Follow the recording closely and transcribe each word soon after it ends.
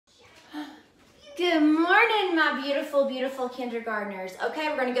morning, my beautiful, beautiful kindergartners. Okay,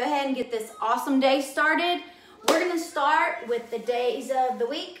 we're gonna go ahead and get this awesome day started. We're gonna start with the days of the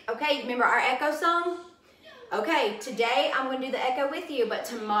week. Okay, remember our echo song? Okay, today I'm gonna do the echo with you, but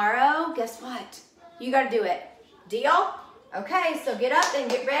tomorrow, guess what? You gotta do it. Deal? Okay, so get up and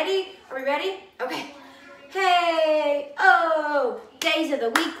get ready. Are we ready? Okay. Hey, oh, days of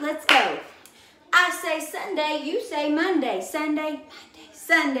the week, let's go. I say Sunday, you say Monday. Sunday, Monday,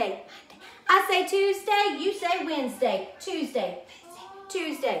 Sunday, Monday. I say Tuesday, you say Wednesday. Tuesday, Wednesday,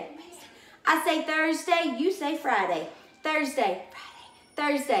 Tuesday, Wednesday. I say Thursday, you say Friday. Thursday, Friday,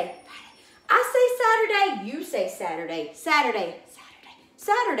 Thursday, Friday. I say Saturday, you say Saturday. Saturday, Saturday,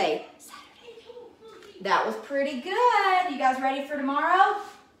 Saturday, Saturday. That was pretty good. You guys ready for tomorrow?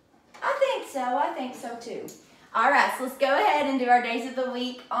 I think so too. All right, so let's go ahead and do our days of the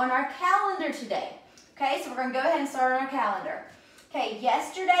week on our calendar today. Okay, so we're gonna go ahead and start on our calendar. Okay,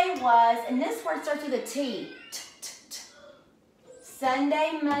 yesterday was, and this word starts with a T.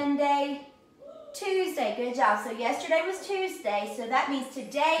 Sunday, Monday, Tuesday. Good job. So yesterday was Tuesday, so that means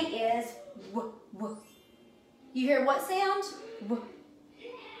today is W, W. You hear what sound? W.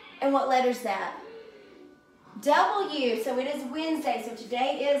 And what letter's that? W, so it is Wednesday. So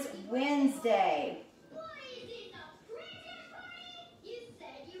today is Wednesday.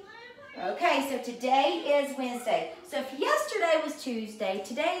 Okay, so today is Wednesday. So if yesterday was Tuesday,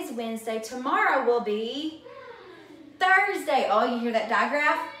 today is Wednesday, tomorrow will be Thursday. Oh, you hear that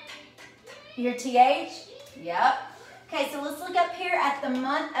digraph? You hear TH? Yep. Okay, so let's look up here at the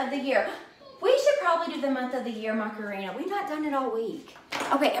month of the year. We should probably do the month of the year, Macarena. We've not done it all week.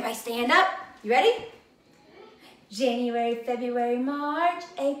 Okay, everybody stand up. You ready? January, February, March,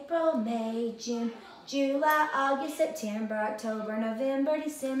 April, May, June, July, August, September, October, November,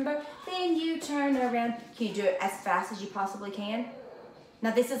 December. Then you turn around. Can you do it as fast as you possibly can?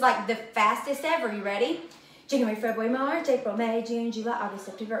 Now this is like the fastest ever. You ready? January, February, March, April, May, June, July, August,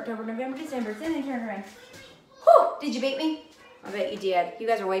 September, October, November, December. Then you turn around. Whew! Did you beat me? I bet you did. You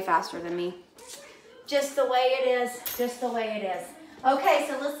guys are way faster than me. Just the way it is. Just the way it is. Okay,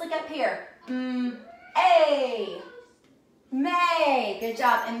 so let's look up here. A. May. Good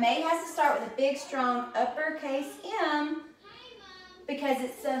job. And May has to start with a big, strong uppercase M because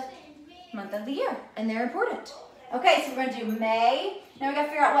it's the month of the year and they're important. Okay, so we're going to do May. Now we got to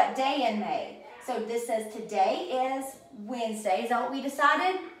figure out what day in May. So this says today is Wednesday. Is that what we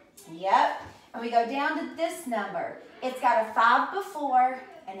decided? Yep. And we go down to this number. It's got a 5 before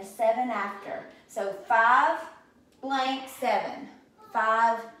and a 7 after. So 5 blank 7.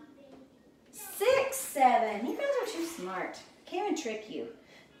 5 6, 7. You guys are too smart. Can't even trick you.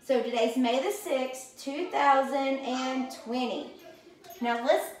 So today's May the 6th, 2020. Now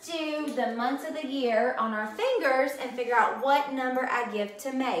let's do the months of the year on our fingers and figure out what number I give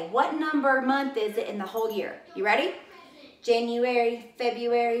to May. What number month is it in the whole year? You ready? January,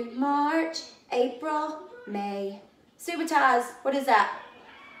 February, March, April, May. Subatize, what is that?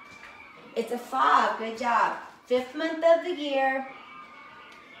 It's a 5. Good job. 5th month of the year.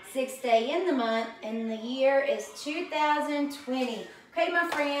 6th day in the month, and the year is 2020. Okay, my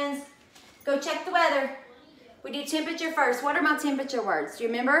friends, go check the weather. We do temperature first. What are my temperature words? Do you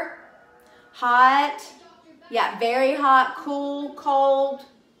remember? Hot, yeah, very hot, cool, cold,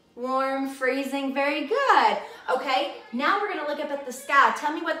 warm, freezing. Very good. Okay, now we're gonna look up at the sky.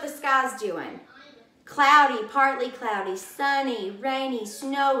 Tell me what the sky's doing. Cloudy, partly cloudy, sunny, rainy,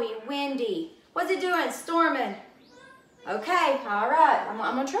 snowy, windy. What's it doing? Storming. Okay, all right. I'm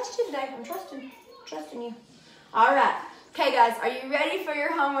gonna trust you today. I'm trusting you. All right. Okay, guys, are you ready for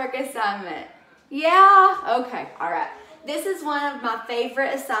your homework assignment? Yeah? Okay, all right. This is one of my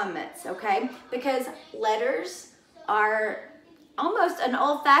favorite assignments, okay? Because letters are almost an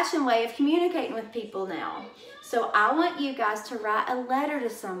old-fashioned way of communicating with people now. So I want you guys to write a letter to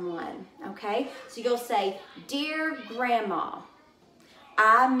someone, okay? So you'll say, Dear Grandma,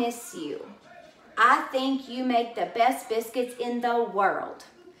 I miss you. I think you make the best biscuits in the world.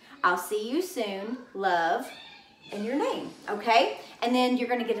 I'll see you soon. Love, and your name, okay? And then you're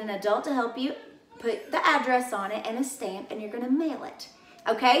gonna get an adult to help you put the address on it and a stamp, and you're gonna mail it,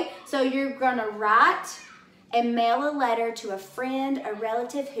 okay? So you're gonna write and mail a letter to a friend, a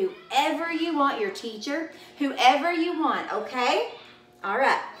relative, whoever you want, your teacher, whoever you want, okay? All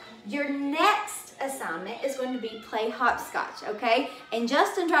right. Your next assignment is going to be play hopscotch, okay? And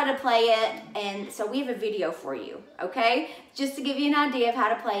Justin tried to play it, and so we have a video for you, okay? Just to give you an idea of how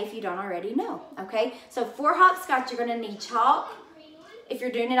to play if you don't already know, okay? So for hopscotch, you're gonna need chalk if you're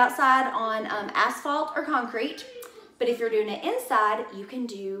doing it outside on asphalt or concrete. But if you're doing it inside, you can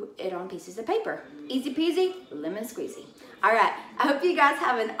do it on pieces of paper. Easy peasy, lemon squeezy. All right. I hope you guys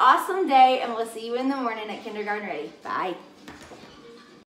have an awesome day, and we'll see you in the morning at Kindergarten Ready. Bye.